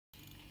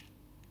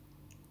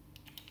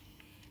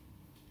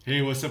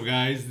Hey, what's up,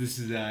 guys? This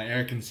is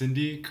Eric and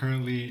Cindy,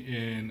 currently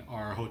in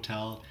our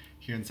hotel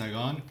here in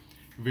Saigon.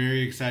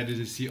 Very excited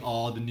to see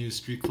all the new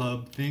street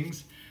club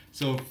things.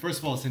 So, first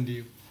of all,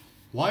 Cindy,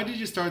 why did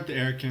you start the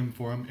Eric Kim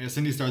forum?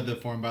 Cindy started the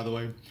forum, by the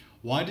way.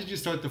 Why did you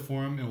start the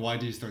forum and why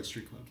did you start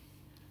Street Club?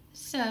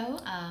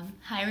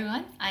 Hi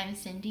everyone, I'm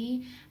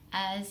Cindy.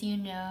 As you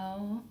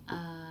know,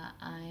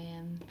 I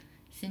am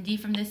Cindy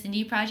from the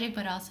Cindy Project,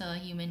 but also a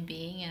human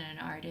being and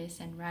an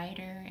artist and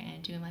writer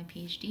and doing my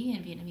PhD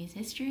in Vietnamese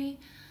history.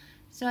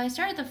 So I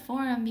started the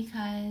forum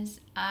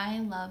because I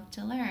love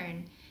to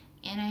learn.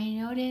 And I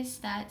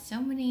noticed that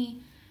so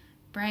many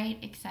bright,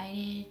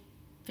 excited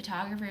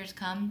photographers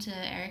come to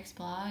Eric's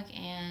blog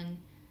and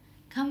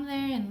come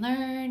there and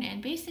learn.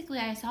 And basically,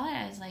 I saw it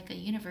as like a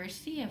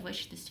university of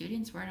which the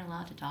students weren't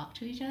allowed to talk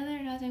to each other.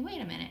 And I was like,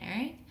 wait a minute,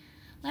 Eric,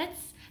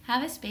 let's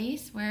have a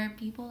space where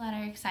people that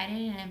are excited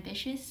and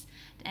ambitious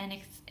and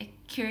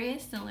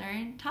curious to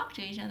learn talk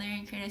to each other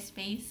and create a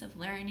space of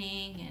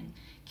learning and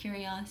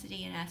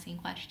curiosity and asking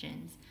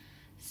questions.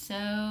 So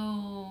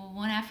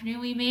one afternoon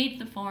we made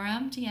the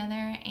forum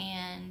together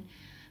and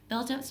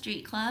built up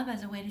Street Club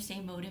as a way to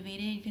stay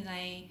motivated because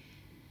I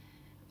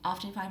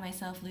often find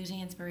myself losing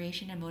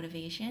inspiration and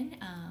motivation.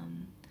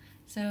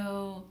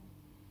 So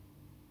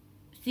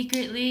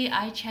secretly,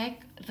 I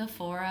check the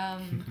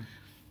forum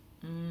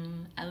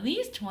at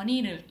least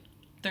 20 to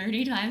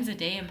 30 times a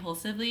day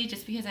impulsively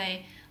just because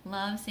I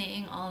love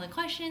seeing all the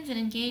questions and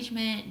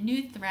engagement,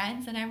 new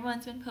threads that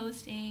everyone's been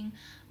posting.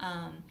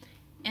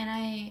 And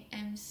I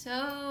am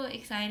so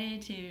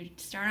excited to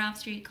start off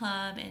Street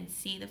Club and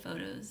see the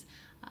photos.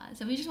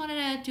 So we just wanted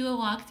to do a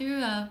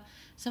walkthrough of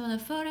some of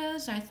the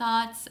photos, our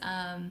thoughts,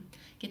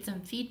 get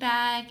some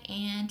feedback,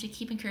 and to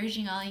keep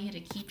encouraging all of you to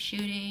keep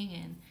shooting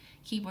and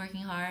keep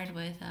working hard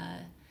with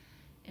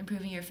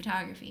improving your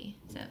photography.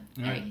 So,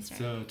 All Eric, right, you start.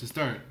 so to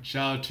start,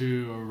 shout out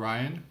to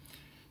Ryan.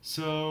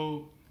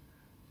 So,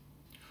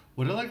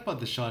 what I like about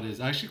the shot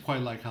is I actually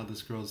quite like how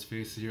this girl's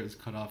face here is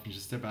cut off and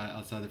just step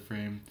outside the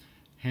frame,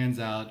 hands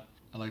out.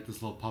 I like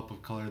this little pop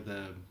of color,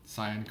 the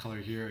cyan color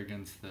here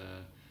against the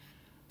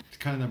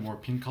kind of the more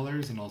pink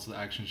colors, and also the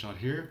action shot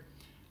here.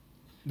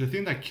 The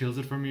thing that kills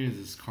it for me is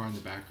this car in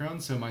the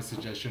background. So my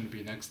suggestion would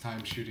be next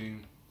time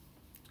shooting,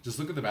 just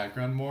look at the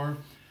background more,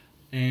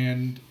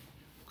 and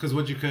because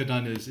what you could have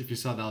done is if you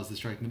saw that was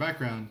distracting the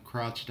background,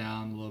 crouch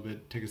down a little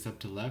bit, take a step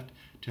to the left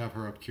to have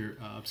her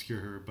obscure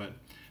her. But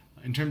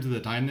in terms of the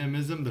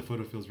dynamism, the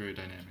photo feels very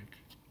dynamic.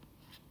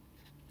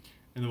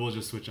 And then we'll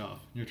just switch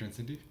off. Your turn,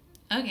 Cindy.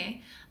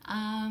 Okay.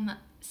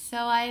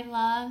 So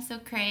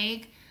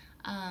Craig,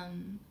 I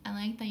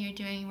like that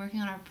you're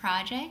working on a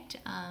project.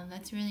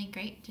 That's really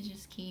great to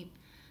just keep,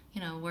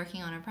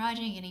 working on a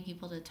project, getting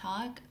people to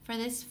talk. For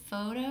this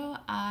photo,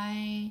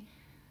 I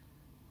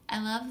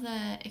love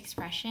the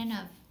expression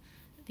of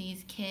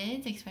these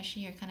kids,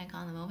 especially you're kind of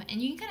caught in the moment,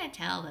 and you can kind of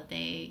tell that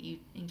you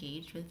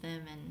engaged with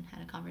them and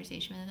had a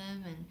conversation with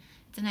them, and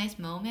it's a nice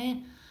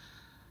moment.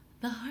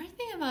 The hard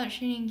thing about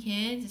shooting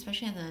kids,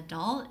 especially as an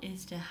adult,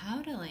 is to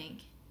how to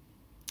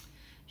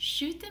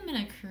shoot them in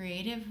a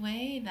creative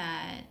way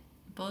that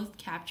both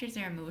captures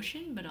their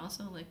emotion but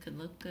also could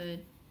look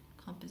good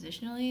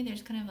compositionally.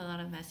 There's kind of a lot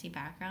of messy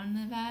background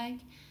in the bag.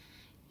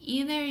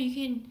 Either you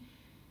can,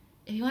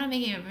 if you want to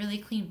make it a really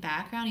clean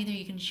background, either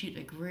you can shoot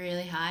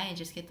really high and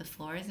just get the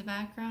floor as a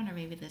background, or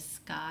maybe the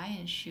sky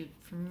and shoot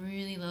from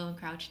really low and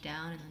crouch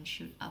down and then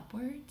shoot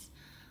upwards.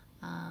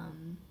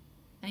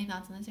 Any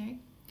thoughts on this, Eric?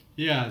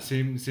 Yeah,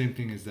 same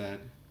thing is that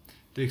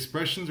the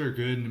expressions are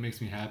good and it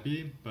makes me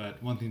happy.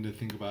 But one thing to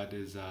think about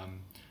is,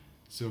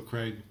 so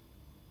Craig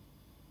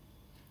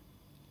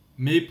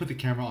may put the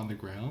camera on the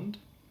ground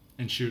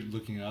and shoot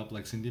looking up,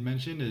 like Cindy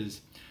mentioned,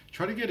 is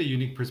try to get a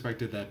unique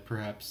perspective that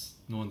perhaps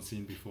no one's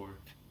seen before.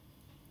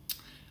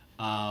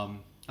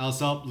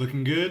 Alsop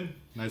looking good,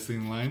 nice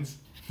lean lines.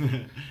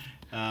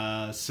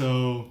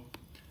 So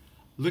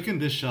look in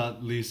this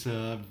shot,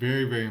 Lisa.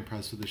 Very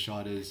impressed with the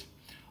shot. Is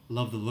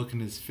love the look in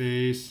his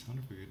face. I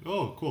wonder if we could,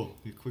 oh, cool.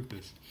 You click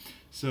this.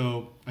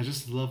 So I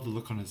just love the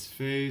look on his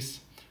face.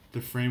 The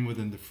frame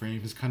within the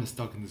frame. He's kind of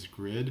stuck in this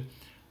grid.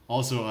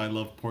 Also, I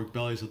love pork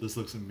belly, so this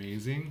looks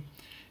amazing.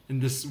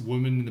 And this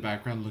woman in the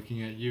background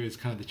looking at you is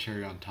kind of the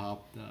cherry on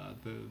top.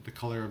 The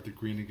color of the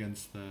green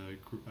against the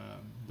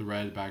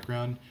red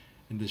background,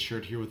 and this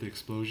shirt here with the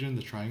explosion,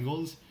 the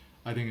triangles.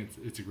 I think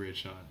it's a great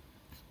shot.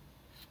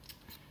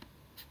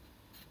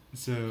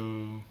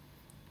 So,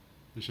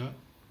 the shot.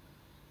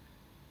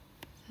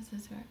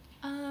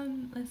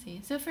 Let's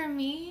see. So for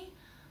me,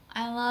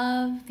 I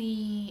love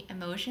the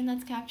emotion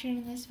that's captured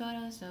in this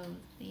photo. So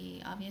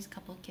the obvious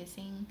couple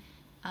kissing,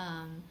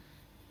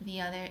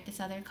 this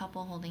other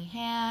couple holding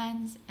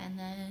hands, and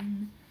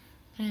then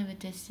kind of a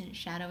distant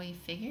shadowy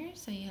figure.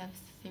 So you have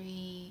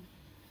three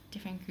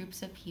different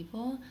groups of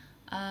people.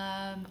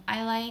 I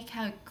like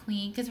how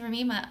clean, because for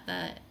me,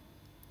 the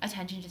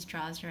attention just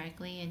draws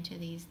directly into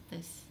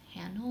this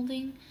hand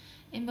holding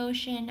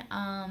emotion.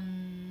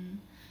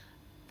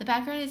 The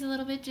background is a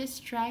little bit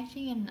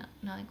distracting and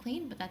not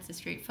clean, but that's a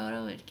street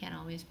photo. It can't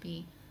always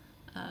be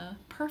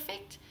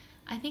perfect.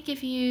 I think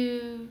if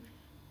you,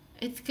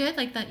 it's good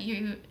like that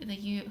you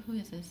who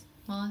is this?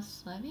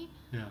 Lois Levy?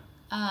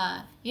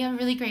 Yeah. You have a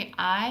really great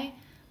eye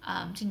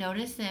to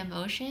notice the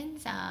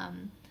emotions.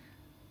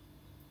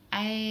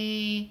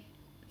 I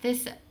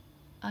this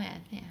oh yeah,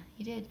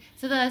 you did.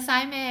 So the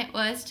assignment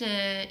was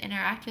to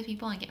interact with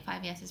people and get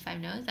 5 yeses, 5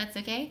 nos. That's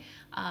okay.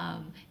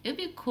 It would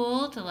be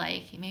cool to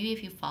like maybe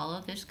if you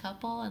follow this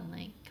couple and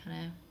like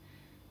kind of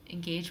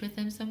engage with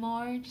them some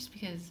more, just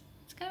because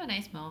it's kind of a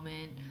nice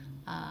moment.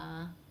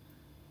 I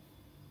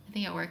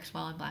think it works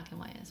well in black and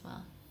white as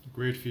well.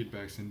 Great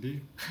feedback,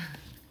 Cindy.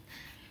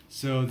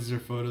 So these are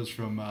photos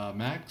from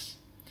Max.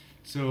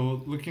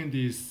 So looking at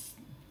these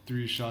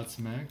 3 shots,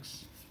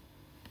 Max.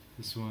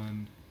 This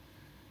one,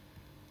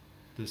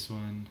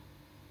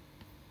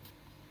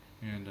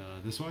 and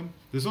this one.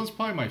 This one's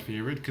probably my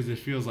favorite because it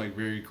feels like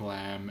very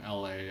glam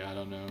LA. I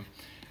don't know.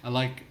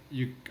 I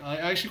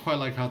actually quite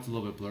like how it's a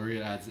little bit blurry.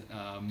 It adds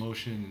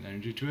motion and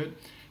energy to it.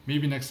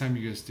 Maybe next time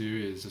you guys do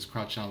is just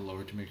crouch down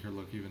lower to make her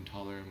look even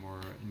taller and more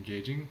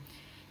engaging.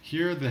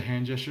 Here the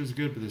hand gesture is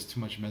good, but there's too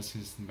much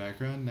messiness in the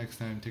background. Next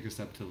time take a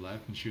step to the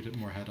left and shoot it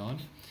more head on.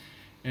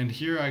 And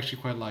here I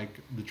actually quite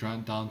like the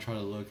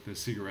downtrodden look, the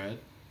cigarette,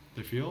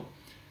 the feel.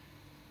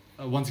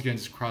 Once again,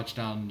 just crouch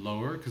down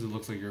lower because it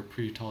looks like you're a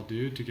pretty tall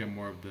dude to get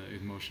more of the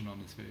emotion on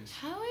his face.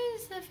 How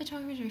is the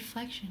photographer's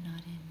reflection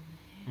not in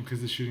there? Because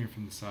they're shooting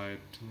from the side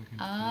to look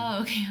into Oh,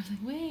 okay. I was like,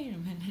 wait a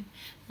minute.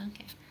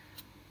 Okay,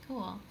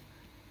 cool.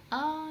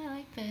 Oh, I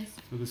like this.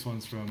 So this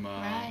one's from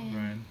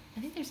Ryan. I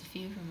think there's a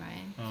few from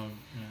Ryan. Oh,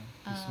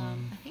 yeah. This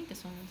one. I think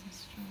this one was a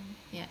strong.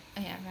 Yeah.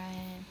 Oh, yeah,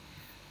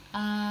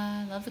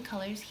 Ryan. Love the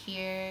colors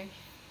here.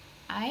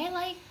 I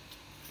like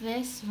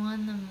this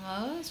one the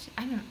most.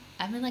 I'm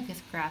in like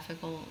this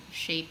graphical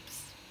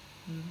shapes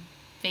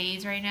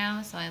phase right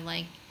now, so I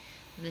like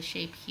the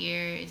shape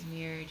here is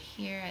mirrored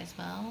here as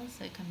well,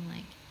 so it kind of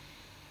like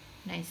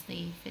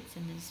nicely fits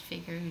in this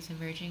figure who's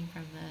emerging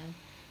from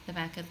the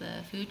back of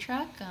the food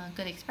truck.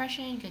 Good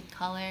expression, good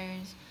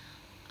colors.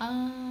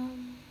 I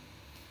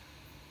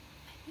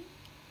think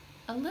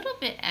a little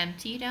bit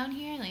empty down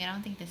here. Like I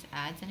don't think this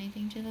adds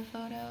anything to the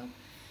photo.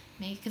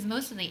 Maybe because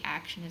most of the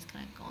action is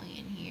kind of going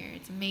in here.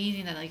 It's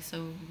amazing that like so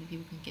many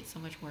people can get so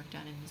much work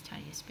done in this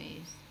tiny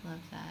space. Love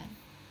that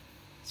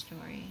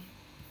story.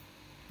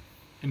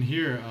 And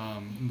here,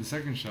 in the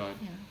second shot,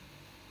 Yeah.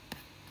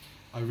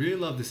 I really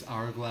love this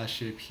hourglass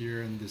shape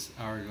here and this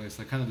hourglass,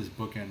 like kind of this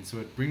bookend. So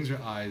it brings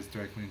your eyes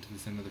directly into the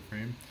center of the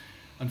frame.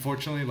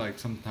 Unfortunately, like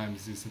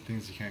sometimes these are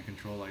things you can't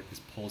control, like this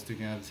pole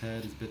sticking out of his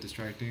head is a bit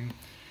distracting.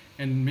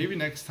 And maybe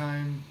next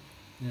time,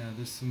 yeah,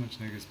 there's so much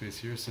negative space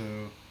here. So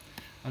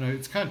I don't know,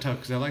 it's kind of tough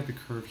because I like the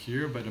curve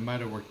here, but it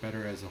might have worked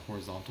better as a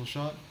horizontal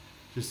shot,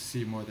 just to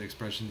see more of the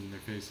expressions in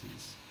their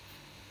faces.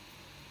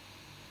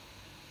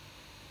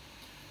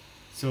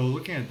 So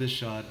looking at this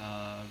shot,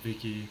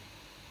 Vicky,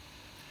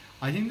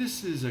 I think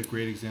this is a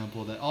great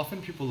example that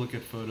often people look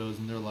at photos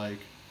and they're like,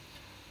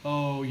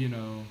 oh, you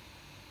know,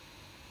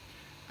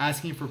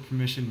 asking for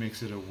permission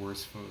makes it a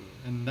worse photo.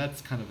 And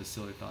that's kind of a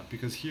silly thought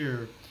because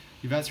here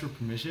you've asked for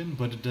permission,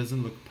 but it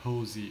doesn't look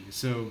posy.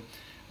 So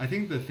I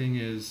think the thing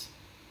is,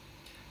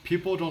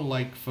 people don't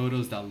like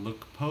photos that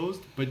look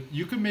posed, but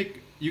you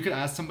could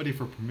ask somebody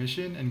for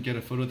permission and get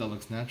a photo that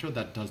looks natural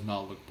that does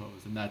not look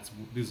posed. And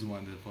this is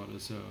one of the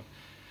photos. So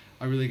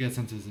I really get a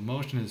sense of his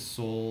emotion, his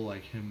soul,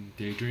 like him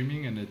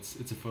daydreaming, and it's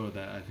a photo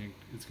that I think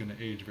is going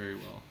to age very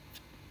well.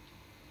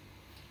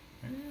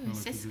 Right? Ooh,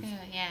 Cisco,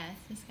 yeah,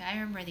 Cisco. I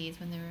remember these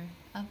when they were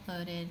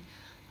uploaded.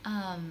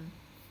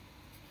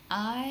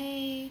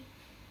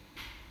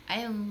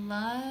 I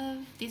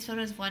love these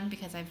photos, one,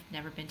 because I've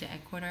never been to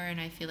Ecuador and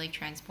I feel like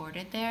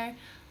transported there.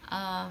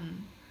 I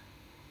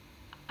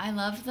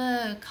love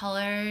the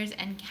colors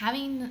and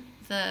having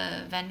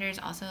the vendors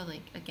also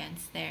like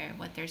against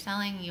what they're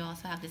selling. You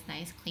also have this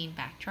nice clean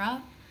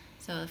backdrop.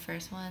 So the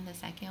first one, the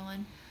second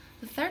one.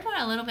 The third one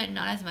a little bit,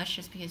 not as much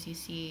just because you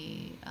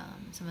see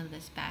some of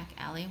this back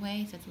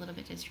alleyway, so it's a little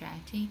bit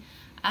distracting.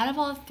 Out of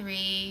all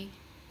three,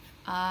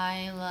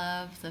 I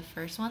love the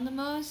first one the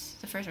most,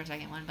 the first or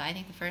second one, but I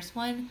think the first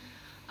one,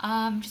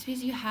 just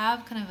because you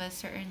have kind of a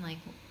certain, like,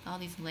 all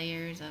these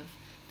layers of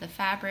the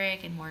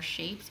fabric and more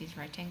shapes, these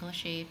rectangle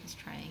shape, this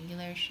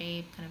triangular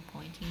shape, kind of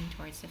pointing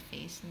towards the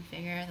face and the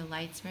figure. The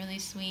light's really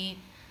sweet.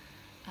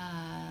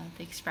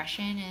 The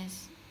expression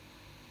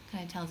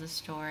kind of tells a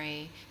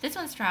story. This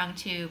one's strong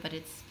too, but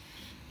I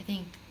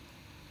think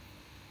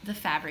the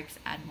fabrics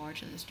add more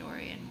to the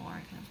story and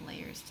more kind of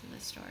layers to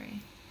the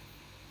story.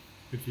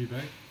 Good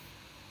feedback.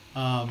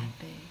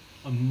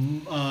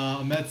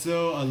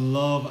 Mezzo, I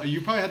love,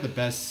 you probably had the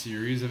best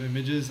series of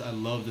images. I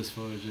love this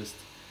photo, just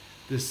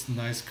this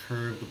nice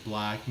curve, the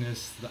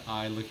blackness, the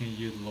eye looking at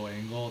you, the low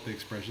angle, the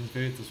expression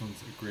space. This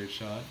one's a great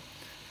shot.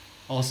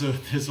 Also,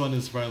 this one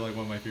is probably like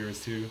one of my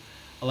favorites too.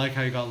 I like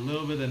how you got a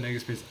little bit of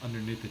negative space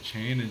underneath the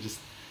chain and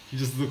he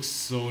just looks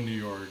so New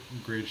York.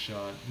 Great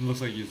shot. It looks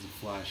like he used a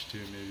flash too,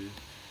 maybe.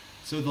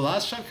 So the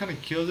last shot kind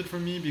of kills it for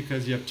me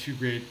because you have two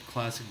great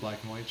classic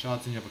black and white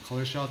shots and you have a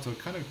color shot, so it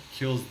kind of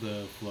kills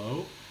the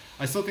flow.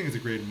 I still think it's a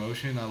great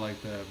emotion. I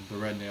like the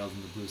red nails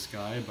and the blue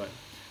sky, but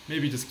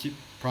maybe just keep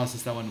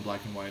process that one in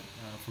black and white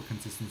for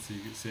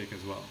consistency's sake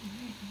as well.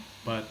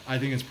 But I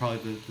think it's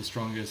probably the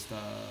strongest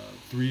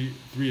three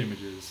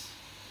images,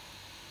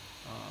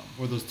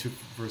 or those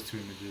first two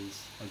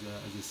images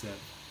as a set.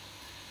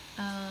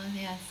 Oh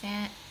yeah,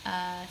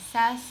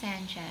 Sass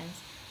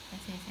Sanchez.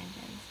 Let's say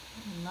Sanchez.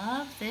 I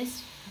love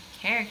this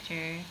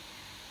character.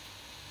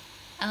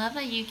 I love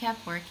that you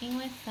kept working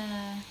with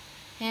him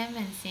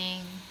and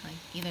seeing like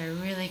either a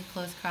really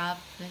close crop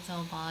of his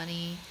whole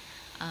body.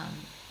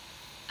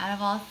 Out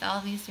of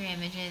all these three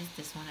images,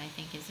 this one I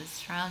think is the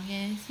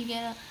strongest. You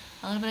get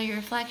a little bit of your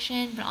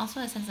reflection, but also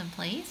a sense of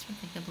place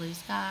with like the blue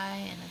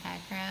sky and the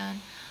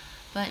background.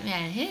 But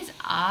man, his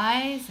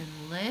eyes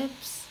and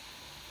lips,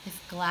 his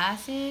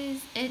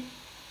glasses, it's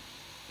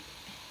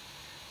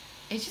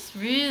just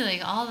really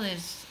like all the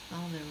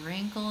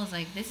wrinkles.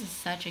 Like this is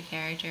such a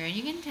character, and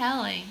you can tell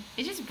like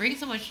it just brings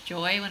so much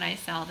joy when I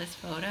saw this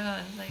photo.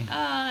 I was like,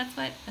 oh, that's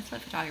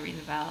what photography is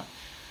about.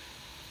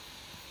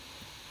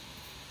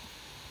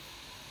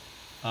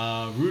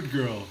 Rude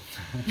Girl.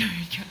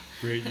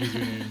 Great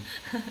username.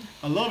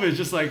 I love it. It's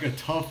just like a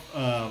tough,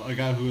 a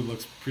guy who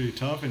looks pretty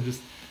tough, and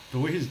just the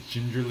way he's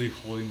gingerly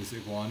holding this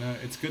iguana.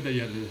 It's good that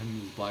you had him in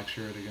this black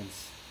shirt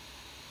against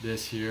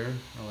this here.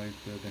 I like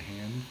the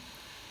hand.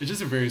 It's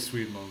just a very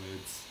sweet moment.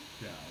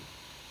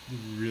 It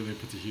really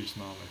puts a huge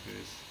smile on my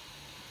face.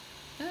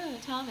 Oh,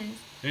 Thomas.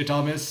 Hey,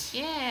 Thomas.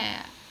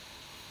 Yeah.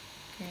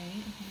 Great.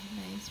 Okay,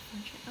 nice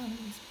portrait. Oh,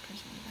 this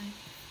person in the back.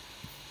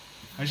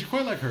 I actually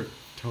quite like her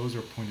toes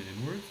are pointed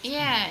inwards.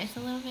 Yeah, it's a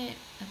little bit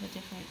of a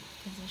different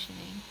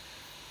positioning.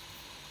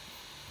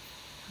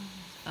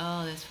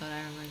 Oh, this photo, I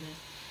remember this.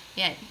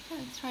 Yeah,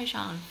 it's probably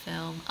shot on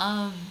film.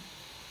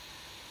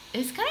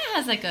 This kind of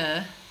has like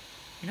a,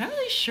 you're not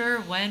really sure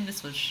when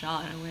this was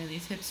shot. I'm wearing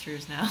these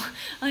hipsters now.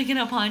 Like in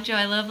a poncho.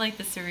 I love like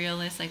the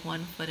surrealist, like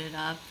one-footed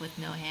up with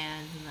no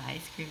hands and the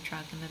ice cream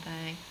truck in the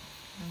back.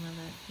 I love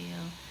that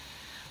feel.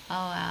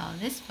 Oh wow,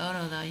 this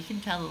photo though, you can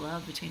tell the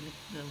love between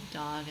the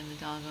dog and the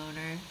dog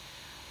owner.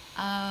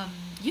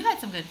 You had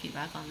some good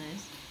feedback on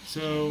this.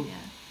 So, yeah.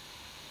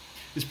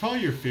 It's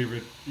probably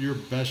your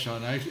best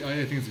shot. And I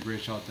think it's a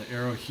great shot. The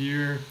arrow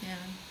here. Yeah.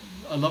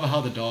 I love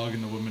how the dog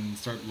and the woman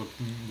start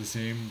looking the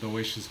same. The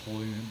way she's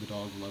holding the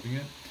dog, loving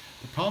it.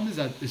 The problem is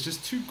that it's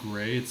just too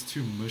gray. It's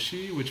too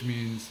mushy, which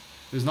means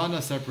there's not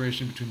enough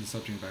separation between the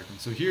subject and the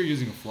background. So here,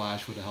 using a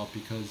flash would have helped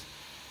because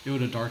it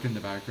would have darkened the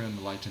background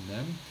and lightened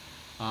them.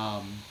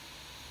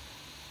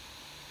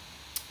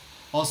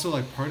 Also,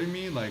 like part of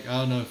me, like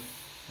I don't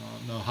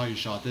know how you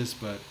shot this,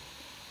 but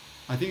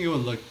I think it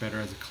would look better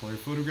as a color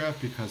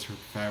photograph because her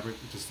fabric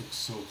just looks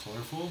so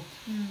colorful.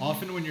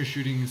 Often when you're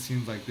shooting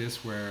scenes like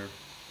this where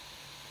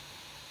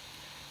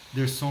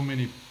there's so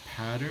many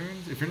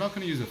patterns, if you're not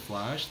going to use a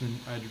flash, then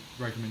I'd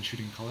recommend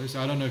shooting color. So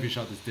I don't know if you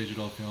shot this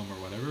digital film or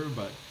whatever,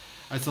 but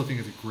I still think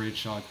it's a great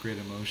shot, great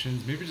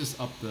emotions. Maybe just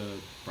up the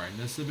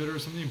brightness a bit or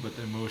something, but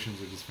the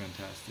emotions are just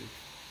fantastic.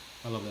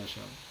 I love that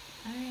shot.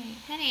 All right,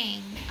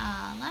 heading.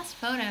 Last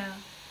photo.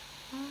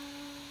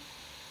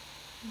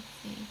 Let's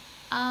see.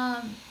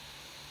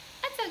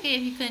 That's okay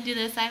if you couldn't do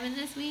the assignment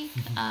this week.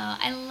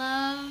 I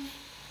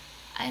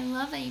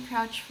love that you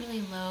crouched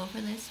really low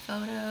for this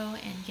photo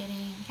and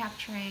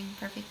capturing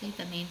perfectly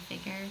the main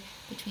figure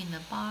between the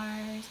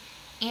bars.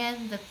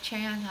 And the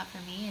cherry on top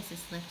for me is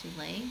this lifted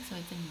leg, so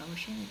it's in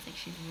motion. It's like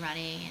she's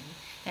running, and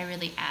that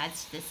really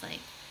adds to this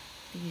like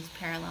these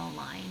parallel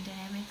line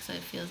dynamics, so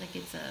it feels like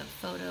it's a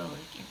photo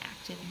like in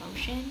active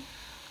motion.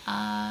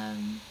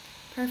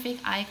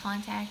 Perfect eye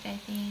contact, I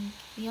think.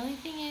 The only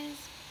thing is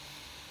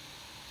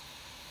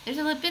there's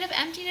a little bit of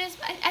emptiness,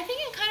 but I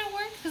think it kind of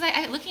works because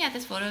I looking at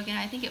this photo again,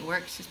 I think it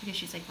works just because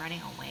she's like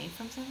running away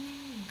from something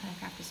and kind of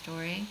craft a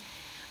story.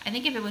 I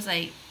think if it was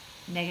like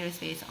negative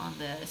space on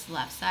this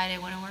left side,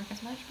 it wouldn't work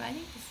as much, but I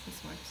think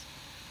this works.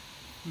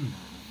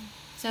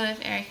 So if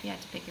Eric, you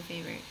had to pick your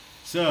favorite.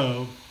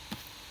 So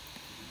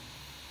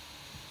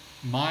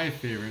my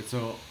favorite.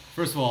 So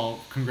first of all,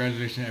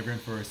 congratulations to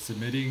everyone for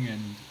submitting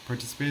and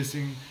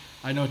participating.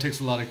 I know it takes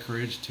a lot of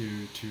courage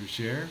to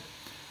share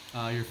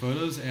your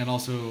photos, and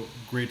also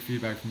great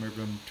feedback from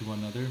everyone to one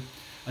another.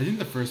 I think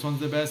the first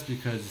one's the best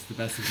because it's the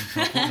best looking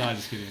couple. No, I'm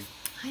just kidding.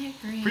 I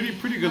agree.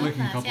 Pretty good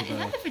looking couple. Yeah,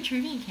 is that the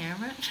Vitruvian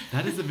camera?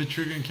 That is the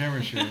Vitruvian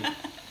camera shirt.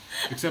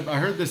 Except I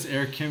heard this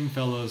Eric Kim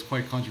fellow is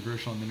quite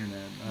controversial on the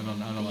internet. I don't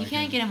like him. You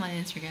can't get him on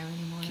Instagram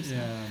anymore. So.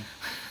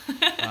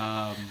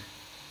 Yeah.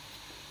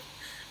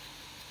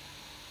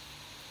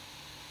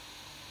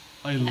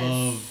 I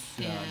love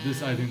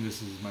this. I think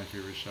this is my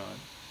favorite shot.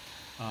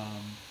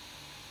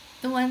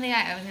 The one thing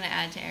I was gonna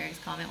add to Eric's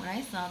comment, when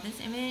I saw this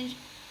image,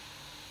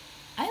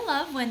 I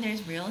love when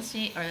there's real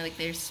estate or like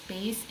there's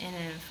space in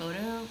a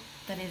photo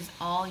that is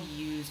all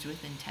used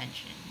with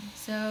intention.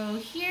 So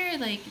here,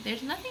 like,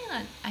 there's nothing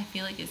that I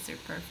feel like is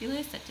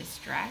superfluous that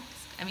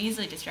distracts. I'm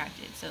easily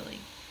distracted, so like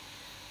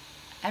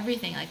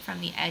everything, like from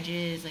the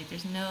edges, like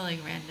there's no like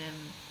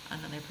random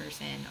another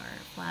person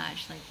or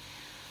flash. Like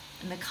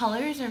And the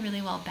colors are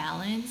really well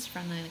balanced,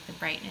 from the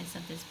brightness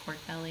of this pork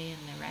belly and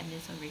the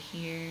redness over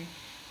here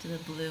to the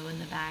blue in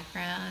the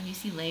background. You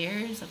see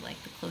layers of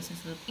like the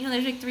closeness of the,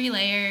 there's like 3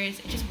 layers.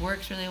 It just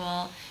works really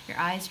well. Your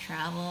eyes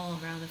travel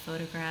around the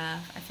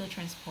photograph. I feel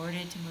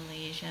transported to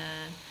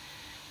Malaysia.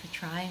 The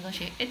triangle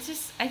shape. It's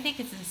just, I think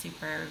it's a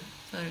super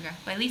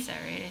photograph by Lisa,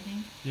 right? I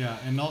think. Yeah,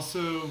 and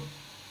also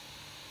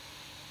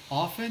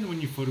often when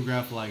you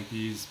photograph like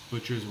these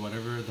butchers,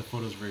 whatever, the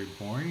photo's very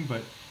boring,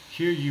 but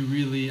here you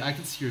really, I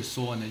can see your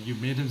soul in it. You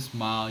made him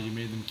smile, you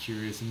made them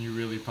curious, and you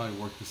really probably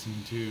worked the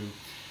scene too.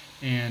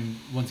 And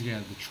once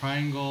again, the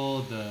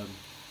triangle, the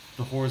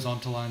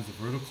horizontal lines, the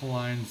vertical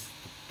lines,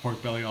 the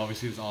pork belly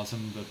obviously is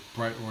awesome, the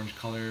bright orange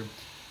color,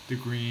 the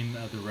green,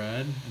 the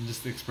red, and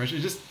just the expression.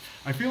 It just,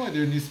 I feel like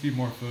there needs to be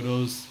more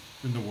photos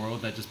in the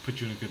world that just put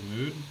you in a good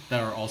mood,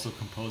 that are also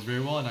composed very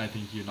well, and I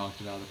think you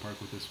knocked it out of the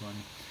park with this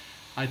one.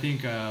 I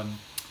think,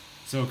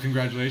 so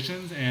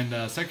congratulations, and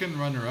second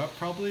runner-up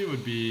probably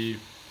would be,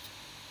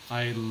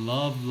 I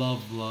love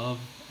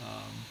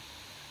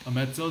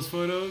Ametzo's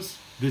photos.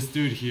 This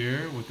dude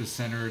here with the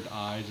centered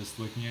eye just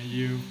looking at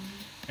you,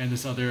 and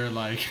this other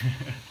like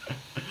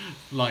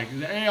like,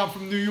 hey, I'm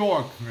from New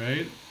York,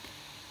 right?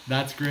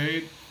 That's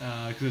great,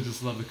 because I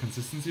just love the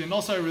consistency. And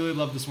also I really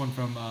love this one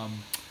from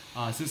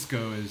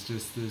Cisco, is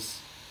just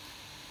this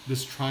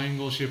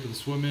triangle shape of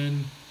this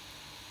woman,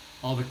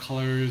 all the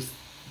colors,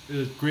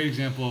 a great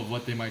example of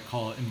what they might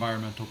call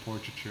environmental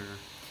portraiture.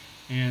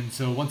 And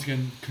so once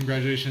again,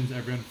 congratulations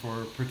everyone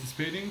for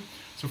participating.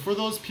 So for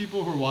those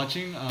people who are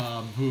watching,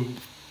 who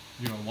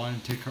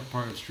want to take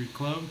part of Street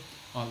Club,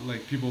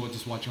 like people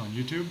just watching on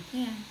YouTube,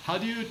 Yeah. how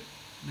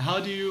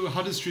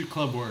does Street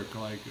Club work?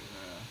 Like,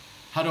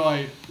 how do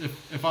I,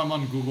 if I'm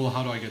on Google,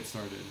 how do I get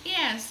started?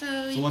 Yeah,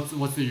 so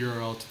what's the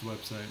URL to the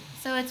website?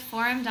 So it's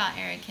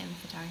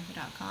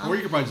forum.erickhimphotography.com. Or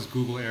you could probably just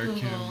Google Eric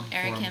Kim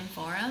Eric Kim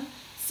Forum.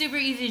 Super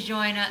easy to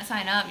join,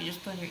 sign up. You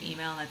just put in your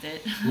email, that's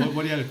it.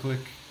 What do you have to click?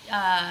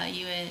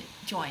 You would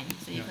join.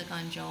 So you click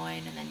on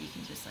join, and then you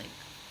can just like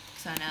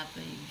sign up,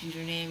 and you use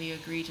your name, you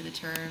agree to the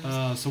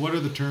terms. So what are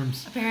the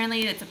terms?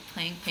 Apparently it's a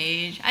blank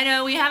page. I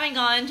know we haven't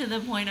gone to the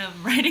point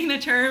of writing the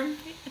term.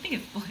 I think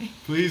it's blank.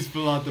 Please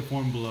fill out the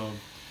form below.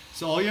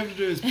 So all you have to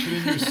do is put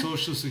in your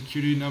social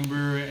security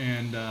number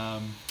and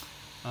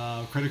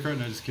credit card.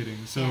 No, just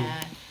kidding. So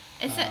yeah.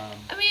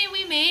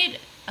 We made,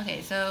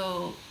 okay,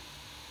 so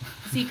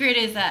secret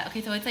is that,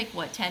 okay, so it's like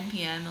what, 10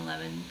 p.m.,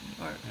 11,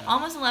 or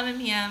almost 11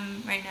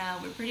 p.m. right now.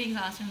 We're pretty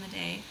exhausted from the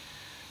day,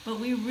 but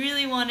we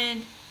really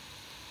wanted.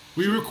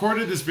 We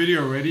recorded this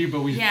video already,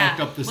 but we fucked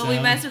up the sound. Well,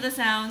 we messed with the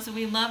sound, so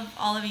we love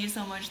all of you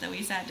so much that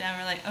we sat down.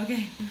 We're like,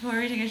 okay, before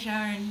we take a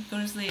shower and go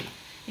to sleep,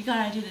 we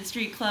gotta do the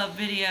Street Club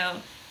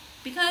video,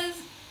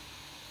 because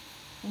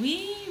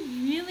we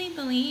really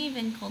believe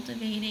in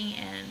cultivating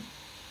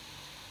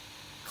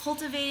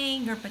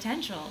your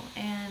potential,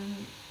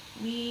 and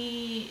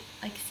we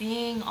like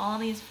seeing all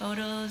these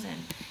photos,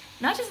 and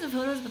not just the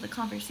photos, but the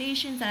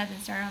conversations that have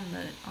been started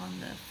on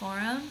the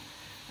forum.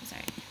 I'm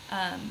sorry.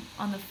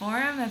 On the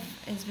forum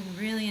has been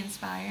really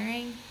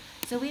inspiring.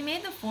 So we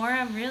made the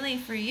forum really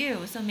for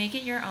you. So make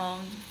it your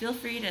own. Feel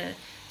free to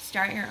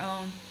start your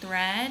own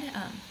thread.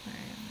 Sorry,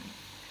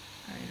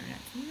 our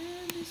internet's a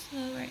little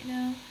slow right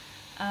now.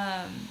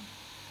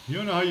 You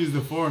don't know how to use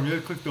the forum. You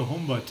have to click the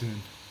home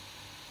button.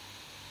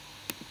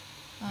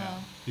 Oh. Yeah.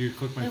 You can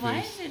click my face. Why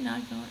is it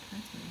not going?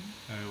 That's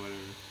weird.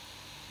 Whatever.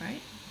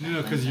 Right?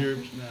 No, because you're.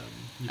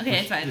 Okay,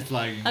 it's fine. It's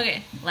lagging.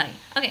 Okay, lagging.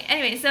 Okay,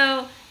 anyway,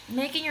 so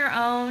making your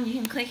own. You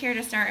can click here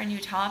to start a new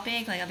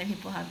topic. Like other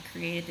people have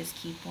created this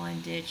keep one,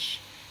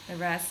 ditch the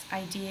rest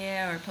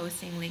idea, or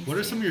posting links. What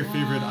are some of your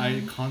favorite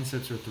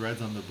concepts or threads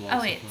on the blog?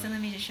 Oh wait, so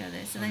let me just show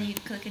this. So then you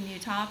click a new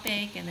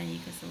topic, and then you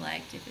can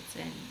select if it's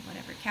in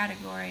whatever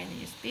category, and then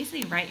you just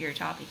basically write your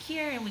topic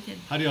here, and we can.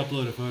 How do you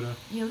upload a photo?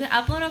 You can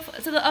upload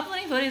so the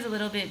uploading photo is a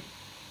little bit.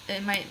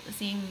 It might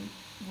seem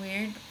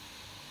weird.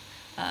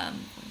 We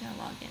gotta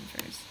log in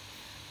first.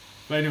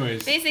 But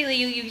anyways. Basically,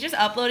 you just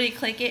upload it, you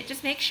click it.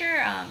 Just make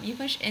sure you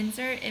push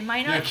insert. It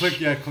might not. Click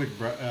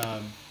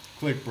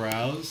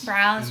browse.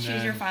 Browse,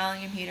 choose your file on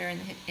your computer, and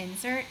hit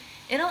insert.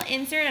 It'll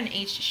insert an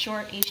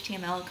short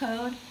HTML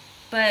code,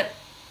 but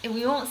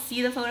we won't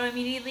see the photo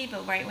immediately.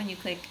 But right when you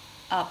click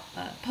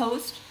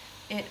post,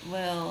 it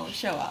will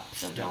show up.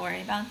 So don't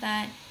worry about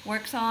that.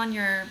 Works on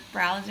your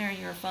browser and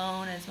your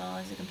phone as well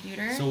as the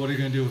computer. So what are you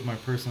gonna do with my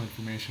personal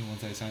information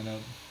once I sign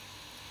up?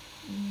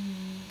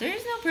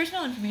 There's no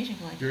personal information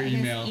collected. Your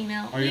email.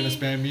 Are you gonna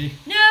spam me?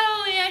 No,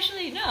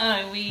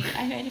 I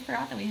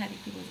forgot that we had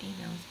people's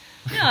emails.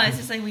 No, it's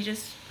just like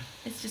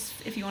it's just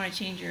if you want to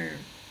change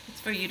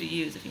it's for you to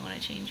use if you want to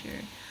change your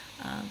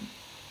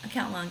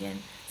account login.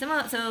 So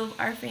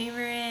our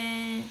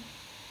favorite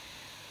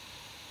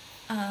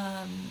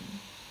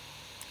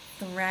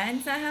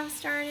threads that have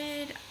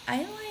started,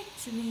 I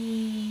liked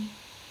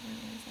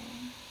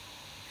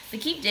the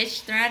keep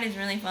ditch thread is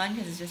really fun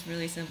because it's just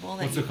really simple.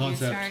 What's the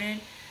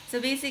concept? So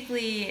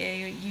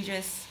basically, you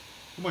just.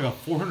 Oh my god,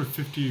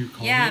 450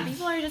 comments. Yeah,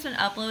 people are just been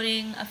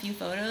uploading a few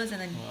photos and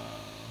then. Wow.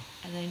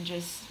 And then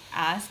just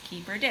ask,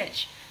 keep, or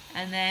ditch.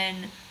 And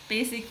then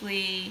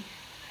basically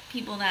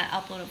people that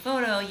upload a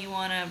photo, you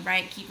want to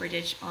write, keep, or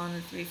ditch on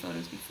the 3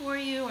 photos before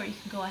you, or you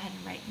can go ahead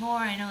and write more.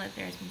 I know that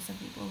there's been some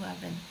people who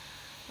have been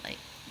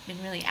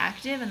really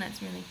active, and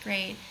that's really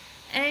great.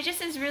 And it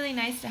just is really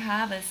nice to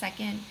have a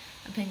second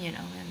opinion.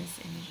 Oh man, this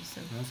image is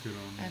so That's a good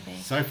one.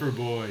 epic. Cypher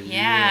boy.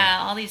 Yeah,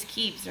 all these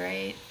keeps,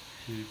 right?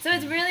 Keeps. So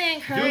it's really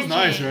encouraging, Feels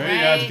nice, right?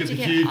 Yeah, to get the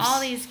keeps. all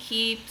these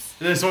keeps.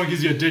 And then someone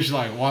gives you a dish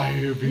like, why are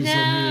you being so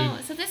No,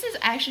 mean? so this is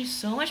actually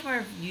so much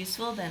more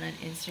useful than an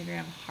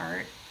Instagram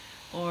heart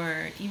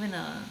or even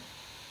a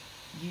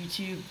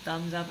YouTube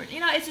thumbs up. Or,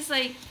 it's just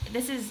like,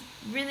 this is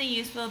really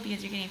useful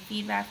because you're getting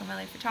feedback from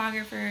other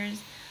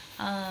photographers.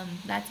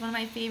 That's one of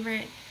my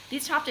favorite.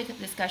 These topic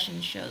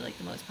discussions show like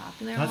the most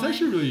popular That's one.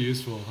 actually really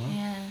useful, huh?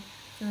 Yeah.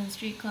 So then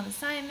Street Club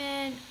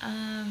assignment.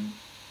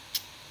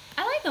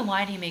 I like the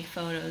why do you make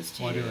photos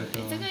too. Why do you like that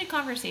It's a one? good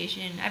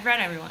conversation. I've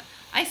read everyone.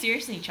 I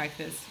seriously check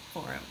this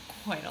forum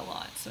quite a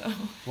lot. So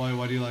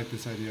Why do you like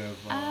this idea of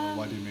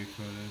why do you make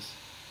photos?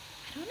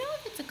 I don't know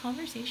if it's a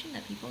conversation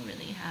that people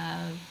really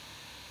have,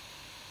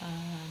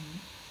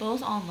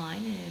 both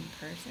online and in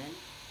person.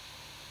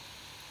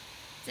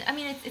 I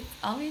mean, it's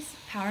always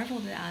powerful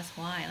to ask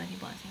why. Like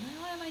people asking, like,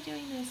 why am I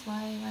doing this?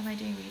 Why am I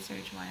doing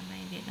research? Why am I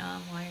in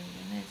Vietnam? Why are we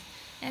doing this?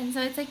 And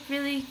so it's like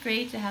really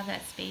great to have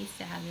that space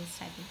to have this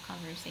type of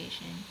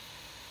conversation.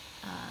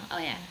 Oh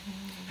yeah.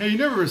 Hey, you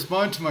never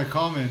respond to my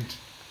comment.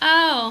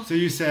 Oh. So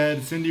you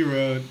said, Cindy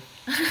wrote,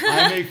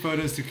 I make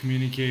photos to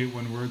communicate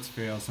when words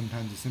fail.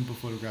 Sometimes a simple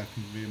photograph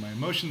can convey my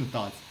emotions and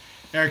thoughts.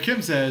 Eric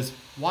Kim says,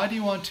 why do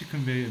you want to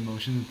convey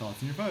emotions and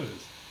thoughts in your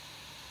photos?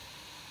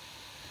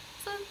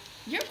 So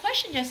your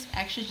question just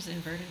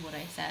inverted what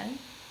I said.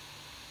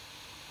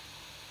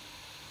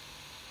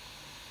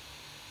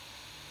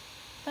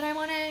 But I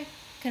want to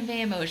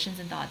convey emotions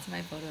and thoughts in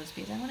my photos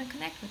because I want to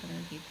connect with other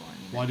people.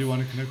 I mean, Why do you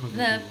want to connect with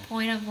other the people?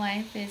 point of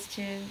life is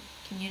to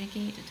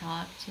communicate, to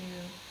talk, to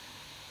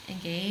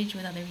engage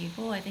with other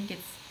people. I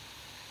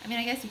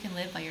guess you can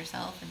live by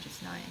yourself and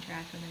just not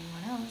interact with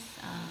anyone else.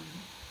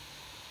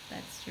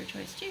 That's your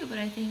choice too. But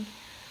I think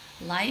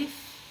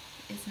life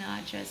is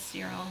not just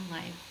your own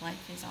life.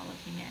 Life is all of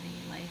humanity.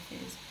 Life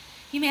is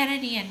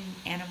humanity and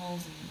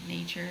animals and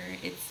nature.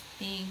 It's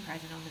being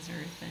present on this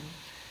earth and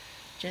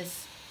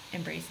just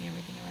embracing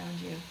everything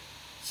around you.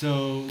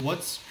 So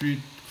what's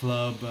Street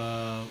Club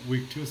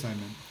week 2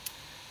 assignment?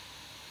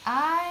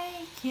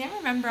 I can't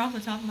remember off the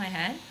top of my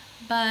head,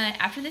 but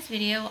after this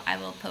video, I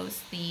will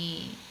post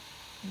the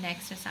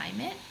next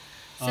assignment.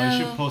 So, I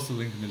should post a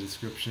link in the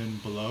description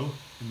below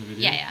in the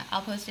video. Yeah,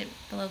 I'll post it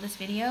below this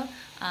video.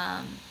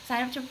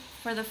 Sign up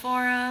for the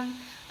forum.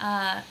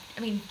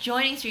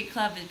 Joining Street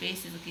Club is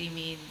basically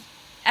means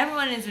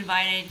everyone is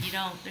invited.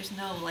 There's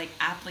no like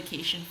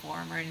application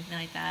form or anything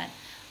like that.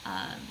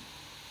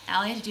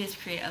 All you have to do is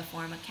create a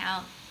forum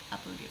account,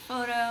 upload your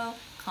photo,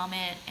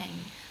 comment, and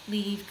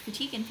leave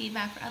critique and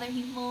feedback for other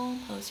people,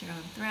 post your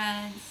own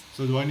threads.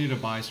 So do I need to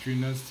buy Street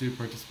Notes to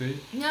participate?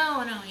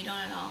 No, you don't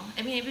at all.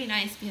 I mean, it'd be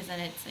nice because then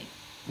it's like...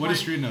 What is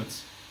Street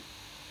Notes?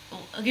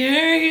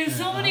 Okay,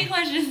 so many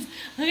questions.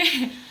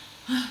 Okay.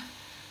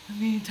 I'm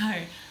getting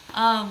tired.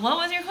 What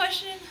was your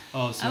question?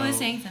 Oh, so I was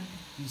saying something.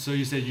 So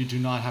you said you do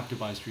not have to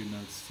buy Street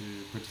Notes to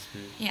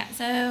participate. Yeah,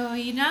 so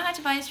you do not have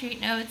to buy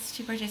Street Notes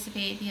to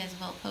participate because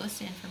we'll post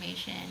the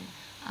information.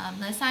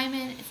 The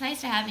assignment, it's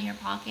nice to have in your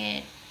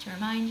pocket to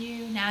remind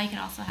you. Now you can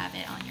also have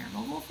it on your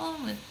mobile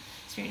phone with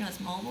Street Notes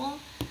Mobile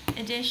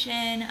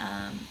Edition.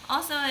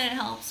 Also, it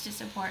helps to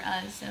support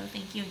us, so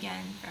thank you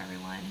again for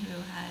everyone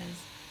who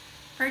has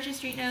purchased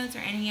Street Notes or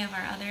any of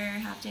our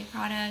other Haptic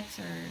products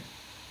or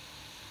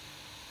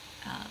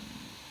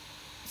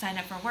signed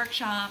up for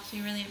workshops.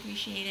 We really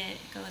appreciate it.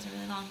 It goes a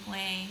really long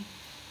way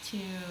to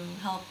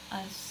help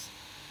us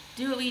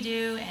do what we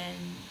do and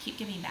keep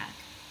giving back.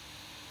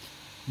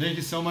 Thank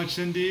you so much,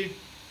 Cindy.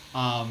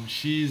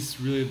 She's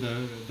really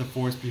the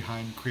force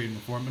behind creating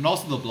the forum and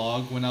also the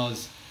blog. When I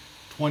was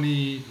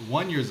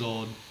 21 years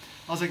old,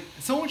 I was like,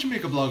 someone should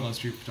make a blog on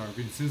street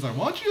photography. And Cindy's like,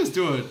 why don't you just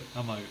do it?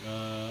 I'm like,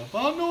 but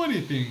I don't know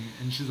anything.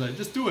 And she's like,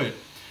 just do it.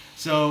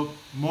 So,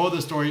 moral of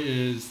the story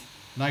is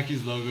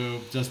Nike's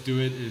logo, Just Do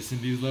It, is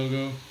Cindy's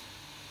logo.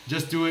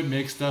 Just do it,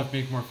 make stuff,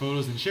 make more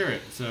photos, and share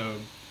it. So,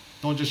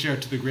 don't just share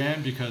it to the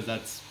gram because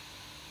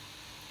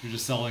you're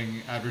just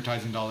selling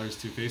advertising dollars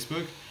to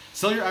Facebook.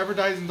 Sell your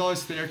advertising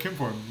dollars to the Eric Kim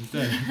Forum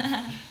instead.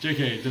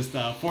 JK, just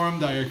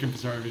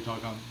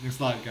forum.erickimpphotography.com. Thanks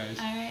a lot, guys.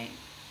 All right.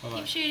 Bye-bye.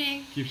 Keep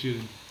shooting. Keep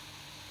shooting.